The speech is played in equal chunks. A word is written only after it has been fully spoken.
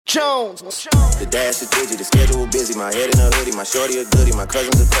Jones. The dash is digi, the schedule busy. My head in a hoodie, my shorty a goodie. My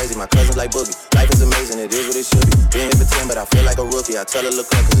cousins are crazy, my cousins like boogie. Life is amazing, it is what it should be. Been here for 10, but I feel like a rookie. I tell her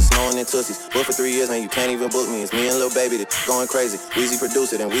look up, cause it's snowing in Tootsies. Booked for 3 years, man, you can't even book me. It's me and Lil Baby that going crazy. Weezy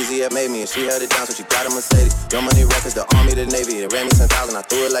produced it, and Weezy had made me. And she held it down, so she got a Mercedes. Young Money Records, the Army, the Navy. It ran me 10,000, I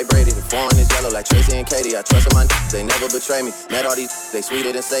threw it like Brady. The foreign is yellow like Tracy and Katie. I trusted my they never betray me. Met all these, they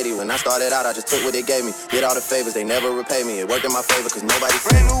sweeter than Sadie. When I started out, I just took what they gave me. Did all the favors, they never repay me. It worked in my favor, cause nobody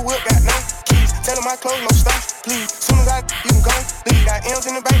brand new whip, got no keys. Tell them my clothes, no stops, please. Soon as you can go, leave. Got M's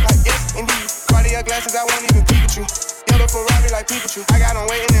in the bank, like yes, indeed. Cartier glasses, I won't even peek at you. Yellow Ferrari like Pikachu. I got him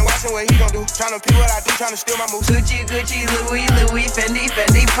waiting and watching what he gon' do. Tryna pee what I do, tryna steal my moves. Gucci, Gucci, Louis, Louis, Fendi,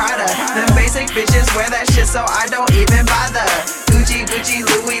 Fendi, Prada. Them basic bitches wear that shit, so I don't even bother. Gucci, Gucci,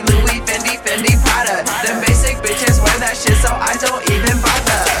 Louis, Louis, Fendi, Fendi, Prada. Them basic bitches wear that shit, so I don't even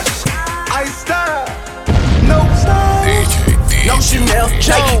bother. I style, no style. No Chanel,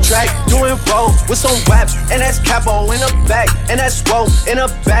 Nike track, doing roll with some waps, and that's capo in the back, and that's roll in the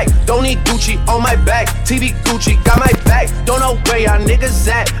back. Don't need Gucci on my back, TV Gucci got my back. Don't know where y'all niggas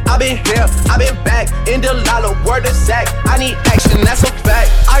at. I been here, I been back, in the lala, word of Zach. I need action, that's a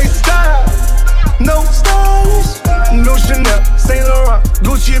fact. I style, no stylish, no Chanel, Saint Laurent,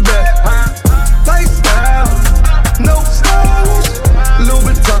 Gucci bag. Lifestyle, no stylish,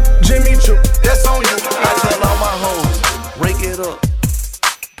 Louis Vuitton, Jimmy Choo, that's on you. I tell all my hoes. Break it up,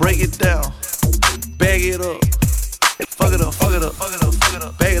 break it down, bag it up, fuck it up, fuck it up, fuck it up, fuck it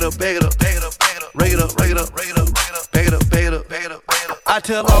up, bag it up, bag it up, bag it up, bag it up, rake it up, rake it up, rake it up, bag it up, bag it up, bag it up, bag it up. I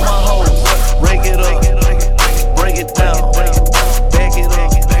tell all my hoes, break it up, break it down, bag it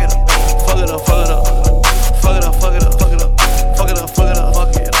up, fuck it up, fuck it up, fuck it up, fuck it up, fuck it up, fuck it up, fuck it up,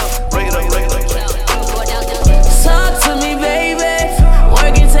 fuck it up, rake it up, rake it up. Talk to me, baby.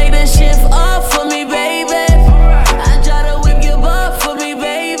 Work and take the shift off for me, baby.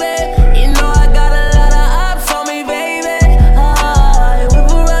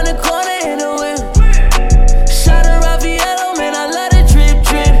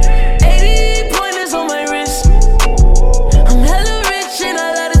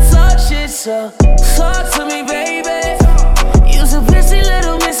 Talk to me, baby. You's a pissy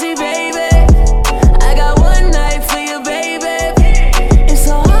little missy, baby. I got one night for you, baby. It's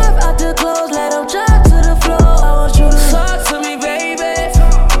so hot out the clothes, let them drop to the floor. I want you to talk to me, baby.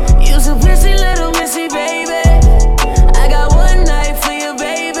 You's a pissy little missy, baby. I got one night for you,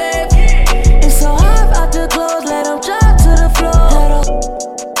 baby. It's so hot out the clothes, let them drop to the floor.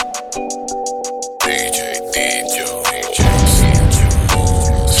 DJ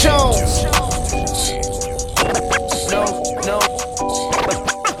Jones.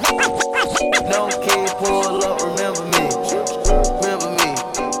 No kid pull up, remember me,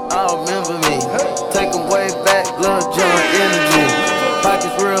 oh remember me. Take 'em way back, Lil Jon energy.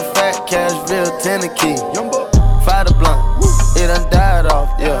 Pockets real fat, cash real Tennessee. Fire the blunt, it done died off,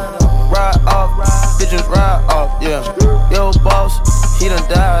 yeah. Ride off, bitches ride off, yeah. Yo boss, he done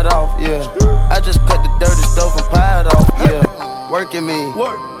died off, yeah. I just cut the dirty stove and pied off, yeah. Working me,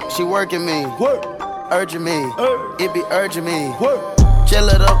 she working me, urging me, it be urging me. Chill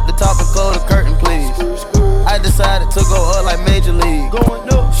it up the top and close the curtain, please. I decided to go up like Major League.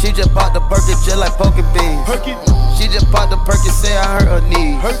 She just popped the Perky just like poking beans. She just popped the Perky, say I hurt her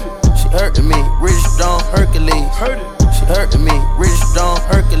knees. She hurting me, Rich Stone Hercules. She hurting me, Rich Stone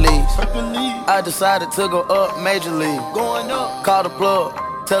Hercules. I decided to go up Major League. Call the plug,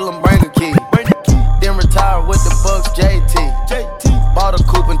 tell them bring a key. Then retire with the Bucks JT. Bought a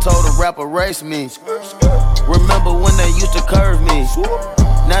coupe and told the rapper race me. Remember when they used to curve me?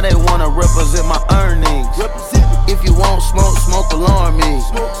 Now they wanna represent my earnings. If you want smoke, smoke alarm me.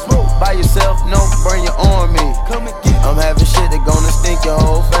 By yourself, no, bring your army. I'm having shit that gonna stink your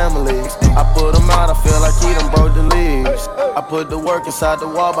whole family. I put them out, I feel like he done broke the leaves. I put the work inside the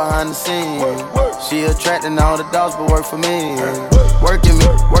wall behind the scene. She attracting all the dogs but work for me. Working me,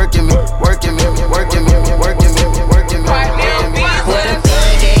 working me, working me, working me, working me, working me, working me. What a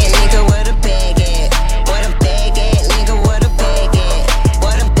bag at, nigga, what a bag at. What a bag at, nigga, what a bag at.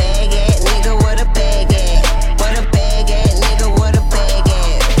 What a bag at, nigga, what a bag at. What a bag at, nigga, what a bag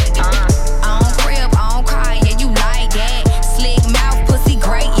at. On crib, on car, yeah, you like that. Slick mouth, pussy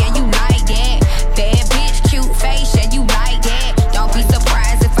great, yeah, you like that. Bad bitch, cute face, yeah, you like that. Don't be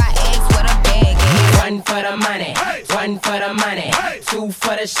surprised if I ask what a bag at. One for the money, one for the money, two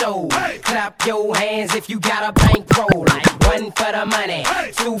for the show. Clap your hands if you got a bankroll. One for the money,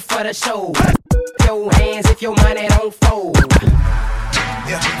 two for the show. Your hands if your money don't fold.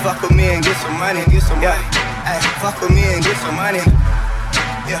 Yeah, fuck with me and get some money, get some money. Ay, fuck with me and get some money.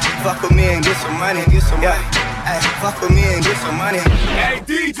 Yeah, fuck with me and get some money, get some money. Ay, fuck with me and get some money. Hey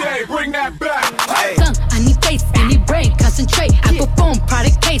DJ,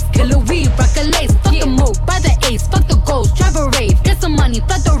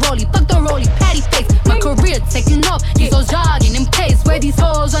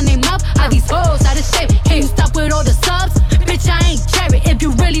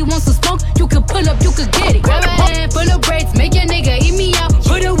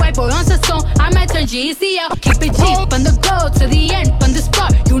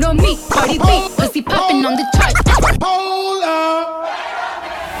 Cardi B, pussy popping on the chart. Hold up.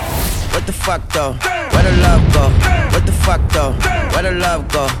 What the fuck though? Where the love go? What the fuck though? Where the love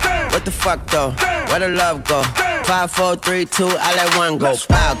go? What the fuck though? Where the love go? 5, 4, 3, 2, I let one go.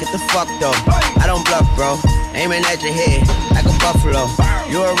 Wow, get the fuck though. I don't bluff, bro. Aiming at your head like a buffalo.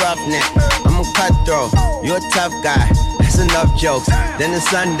 You a roughneck, I'm a cutthroat. You a tough guy. That's enough jokes. Then the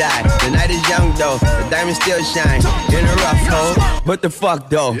sun died. The night is young though. The diamond still shine in a rough hole. What the fuck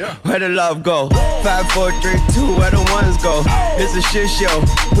though? Where the love go? 5, 4, 3, 2, where the ones go? It's a shit show.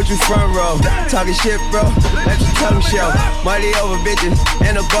 Put you front row. Talking shit, bro. Let your tongue show. Money over bitches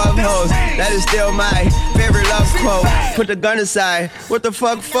and above hoes. That is still my favorite love quote. Put the gun aside. What the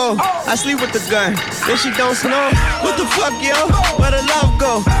fuck for? I sleep with the gun. Then she don't snow. What the fuck, yo? Where the love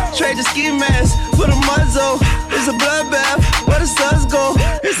go? Trade the ski mask for the muzzle. It's a bloodbath. Where the suns go?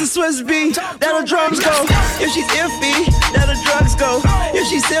 It's a Swiss beat. That the drums go. If she's iffy, that the drugs go. If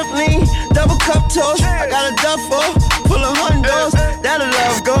she's simply double cup toast, I got a duffel full of hundos. That the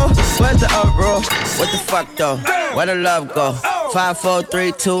love go. Where's the uproar? What the fuck though? Where the love go? 5, 4,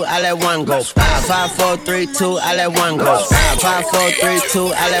 3, 2, I let one go. 5, 4, 3, 2, I let one go. 5, 4, 3,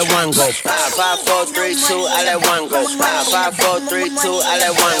 2, I let one go. 5, 4, 3, 2, I let one go. 5, 4, 3, 2, I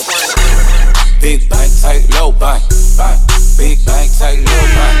let one go. Big bank, tight, low bank. Big bank, tight, low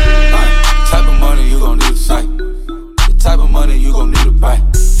bank. Type of money you gon' need a sight. The type of money you gon' need to buy.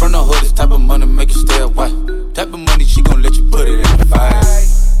 From the hood, this type of money make you stay away. Type of money she gon' let you put it in the fire.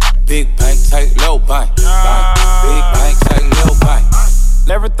 Big bank, tight, low bank. Big bank, tight, low bank.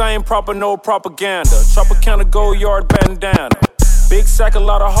 Everything proper, no propaganda. Tropicana Gold Yard bandana. Big sack, a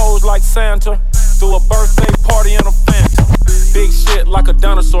lot of hoes like Santa. Threw a birthday party in a Phantom. Big shit like a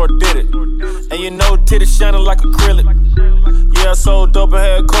dinosaur did it. And you know titties shining like acrylic. Yeah, I sold dope and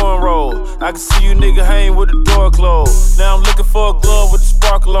had cornrow. I can see you nigga hang with the door closed. Now I'm looking for a glove with a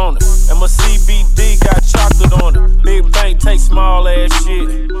sparkle on it. And my CBD got chocolate on it. Big bank take small ass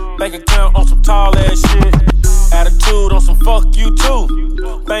shit. Bank account on some tall ass shit. Attitude on some fuck you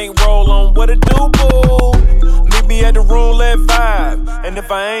too. Bank roll on what it do, boo. Meet me at the roulette vibe. And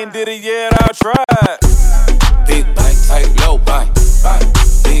if I ain't did it yet, I'll try. Big bank, tight, low bank.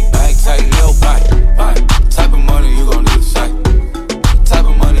 Big bank, tight, low bank. Type of money you gon' need a sight. Type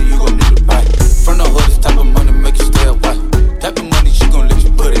of money you gon' need to buy. From the hood, this type of money make you stay away. Type of money she gon' let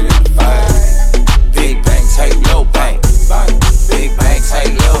you put it in the fire. Big bank, tight, low bank. Big bank,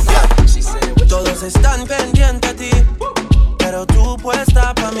 tight, low bank. Todos están pendientes a ti, pero tú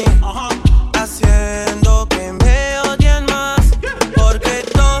puesta pa' mí, haciendo que me odien más, porque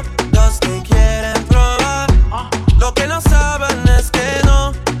todos te quieren probar. Lo que no saben es que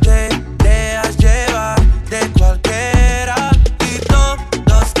no te dejas llevar de cualquiera, y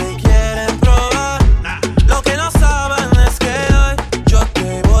todos te quieren probar. Lo que no saben es que hoy yo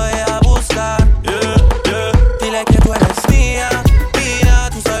te voy a buscar. Dile que tú eres mía, mía,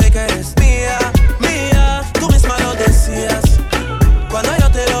 tú sabes que eres mía, mía. Tú misma lo decías cuando yo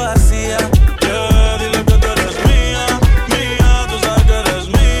te lo hacía. Dile que tú eres mía, mía, tú sabes que eres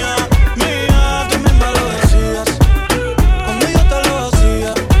mía, mía. Tú misma lo decías cuando yo te lo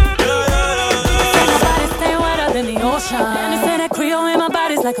hacía. My body stay wetter than the ocean. And they say that Creole in my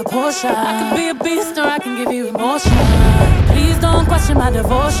body's like a potion. I can be a beast or I can give you emotion. Please don't question my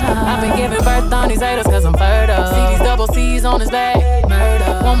devotion. I've been giving birth on these haters cause I'm fertile. See these double C's on his back,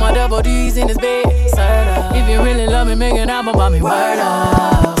 murder. Want my double D's in his bed, serta. If you really love me, make an album about me, word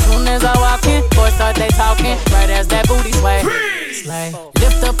up. Soon as I walk in, boys start they talking. Right as that booty sway, slay.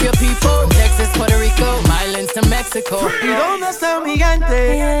 Lift up your people, from Texas, Puerto Rico, Islands to Mexico. ¿Y dónde está mi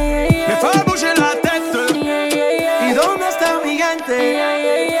gente? Me fue a bouger la tête. ¿Y dónde está mi gente?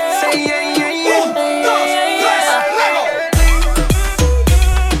 Say yeah, yeah, yeah. 1, 2, 3, Lego.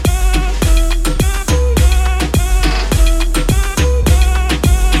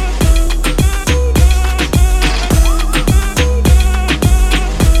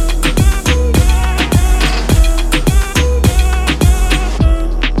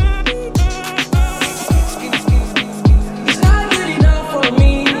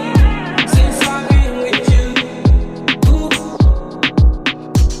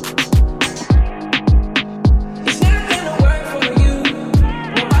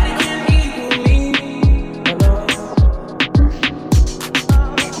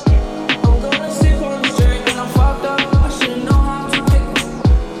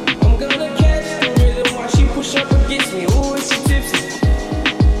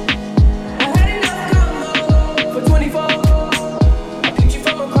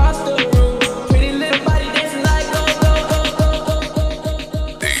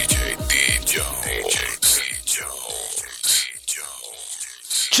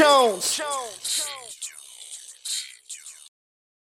 Jones.